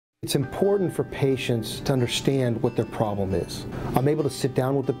It's important for patients to understand what their problem is. I'm able to sit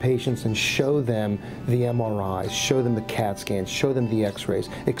down with the patients and show them the MRIs, show them the CAT scans, show them the x-rays,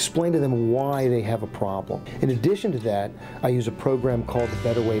 explain to them why they have a problem. In addition to that, I use a program called the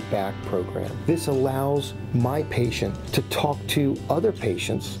Better Way Back program. This allows my patient to talk to other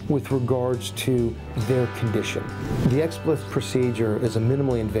patients with regards to their condition. The XLIF procedure is a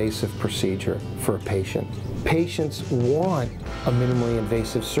minimally invasive procedure for a patient. Patients want a minimally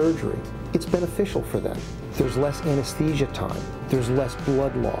invasive surgery. It's beneficial for them. There's less anesthesia time, there's less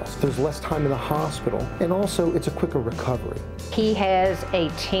blood loss, there's less time in the hospital, and also it's a quicker recovery. He has a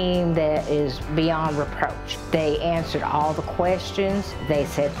team that is beyond reproach. They answered all the questions. They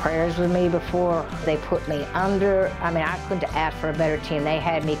said prayers with me before they put me under. I couldn't ask for a better team. They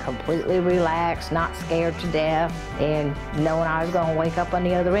had me completely relaxed, not scared to death, and knowing I was going to wake up on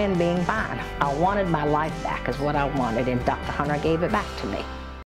the other end being fine. I wanted my life back is what I wanted, and Dr. Hunter gave it back to me.